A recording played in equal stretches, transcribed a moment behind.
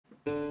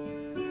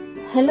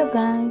Hello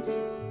guys,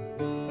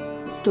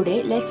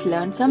 today let's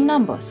learn some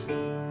numbers.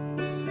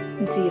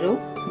 0,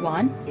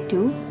 1,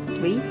 2,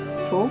 3,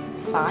 4,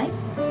 5,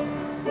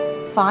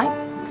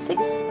 5,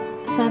 6,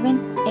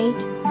 7,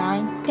 8,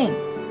 9, 10.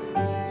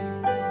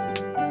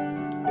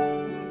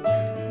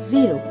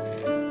 0,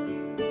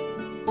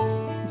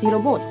 0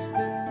 balls.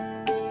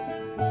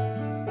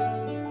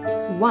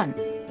 1,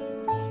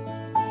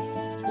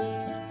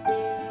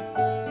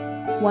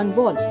 1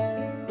 ball.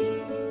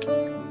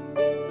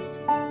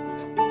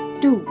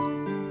 2,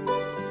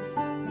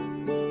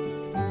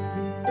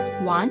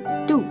 1,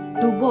 2,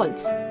 2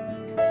 balls.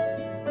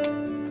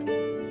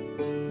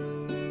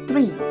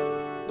 3,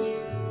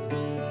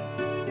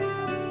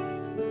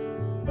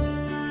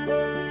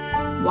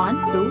 1,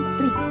 2,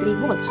 3, 3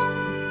 balls.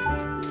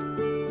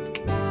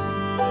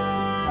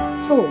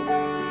 4,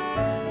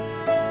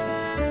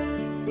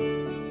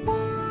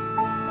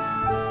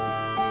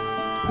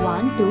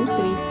 1, 2,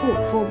 3, 4,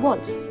 4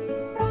 balls.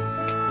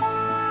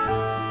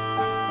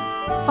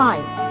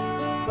 5,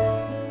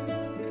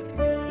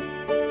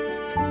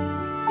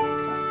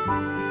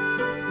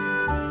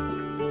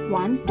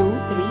 1, 2, 3,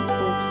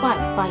 4, 5,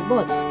 5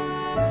 balls.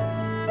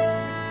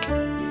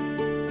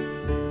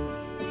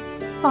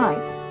 5,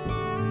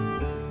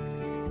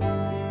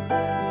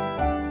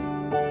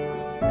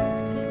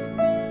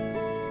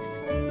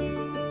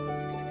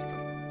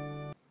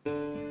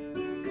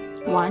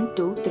 1,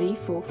 2, 3,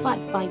 4, 5,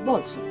 5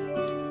 balls.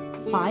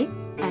 5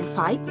 and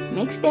 5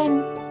 makes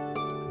 10.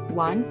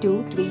 1,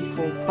 2, 3,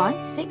 4, 5,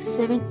 6,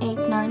 7, 8,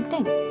 9,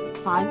 10.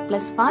 5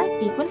 plus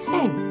 5 equals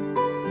 10.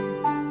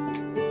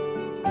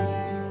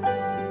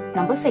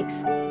 Number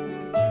 6.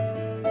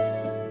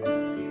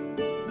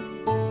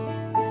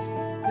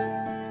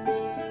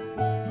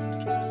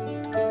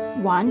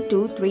 1,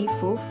 2, 3,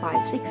 4,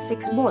 5, 6,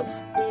 6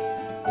 balls.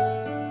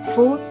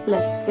 4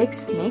 plus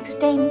 6 makes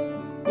 10.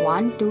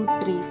 1, 2,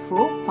 3,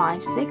 4,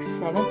 5, 6,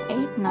 7,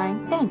 8,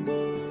 9, 10.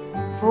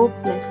 4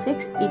 plus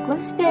 6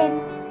 equals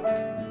 10.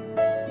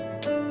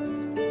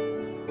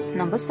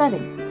 Number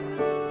 7.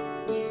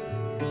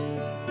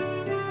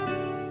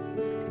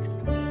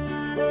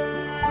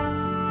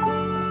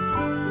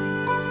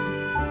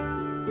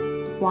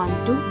 1,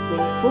 2,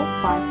 3, 4,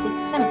 5, 6,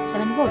 7.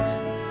 7 balls.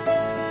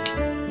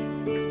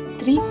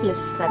 3 plus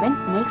 7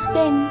 makes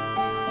 10.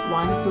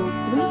 1, 2,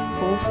 3,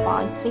 4,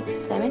 5, 6,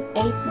 7,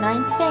 8,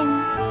 9, 10.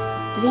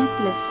 3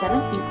 plus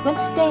 7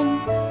 equals 10.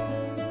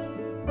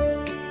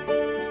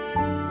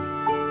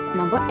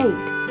 Number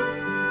 8.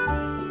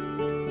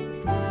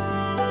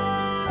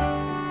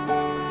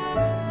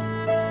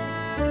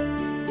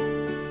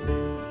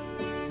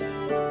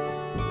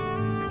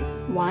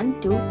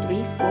 1, 2,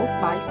 3, 4,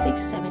 5, 6,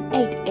 7,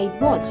 8. 8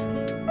 balls.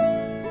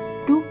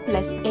 2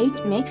 plus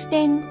 8 makes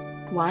 10.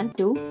 1,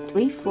 2,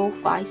 3, 4,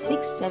 5,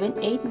 6, 7,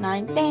 8,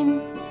 9,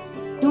 10.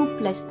 2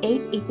 plus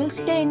 8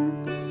 equals 10.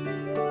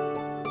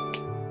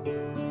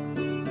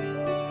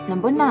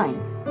 Number 9.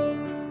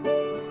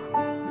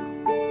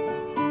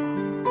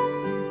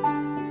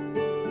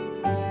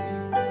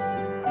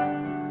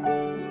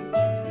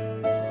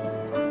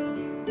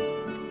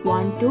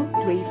 1, 2,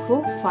 3,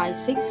 4, 5,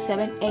 6,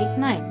 7, 8,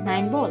 9.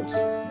 9 balls.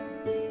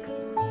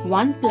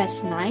 1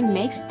 plus 9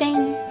 makes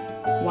 10.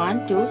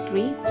 1, 2,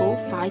 3, 4,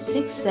 5,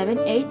 6, 7,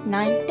 8,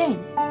 9, 10.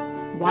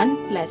 1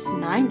 plus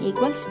 9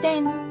 equals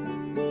 10.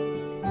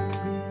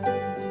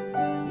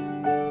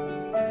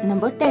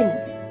 Number 10.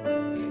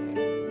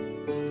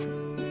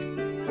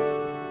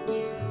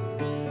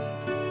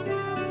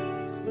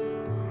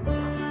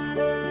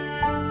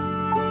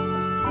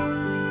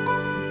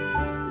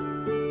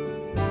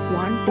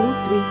 1, 2,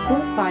 3,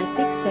 4, 5,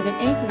 6, 7,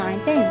 8, 9,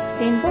 10.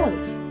 10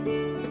 balls.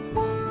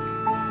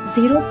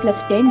 0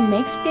 plus 10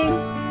 makes 10.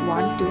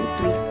 1, 2,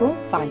 3, 4,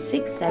 5,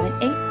 6, 7,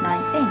 8,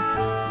 9,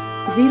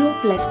 10. 0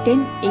 plus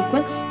 10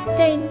 equals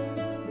 10.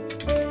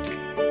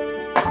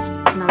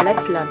 Now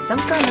let's learn some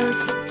colors.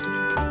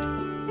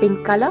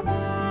 Pink color,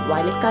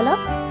 violet color,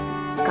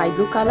 sky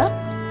blue color,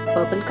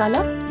 purple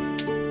color,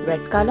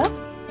 red color,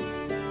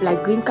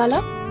 light green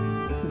color,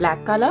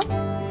 black color,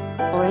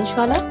 orange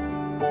color,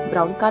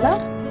 brown color,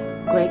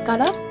 grey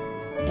color,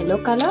 yellow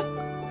color,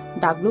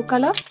 dark blue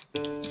color,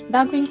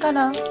 dark green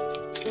color.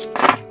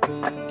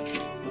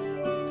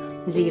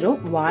 0,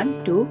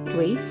 1, 2,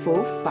 3,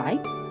 4, 5,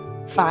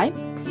 5,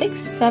 6,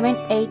 7,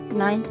 8,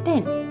 9,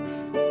 10.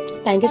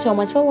 Thank you so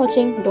much for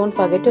watching. Don't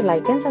forget to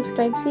like and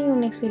subscribe. See you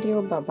next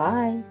video. Bye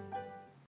bye.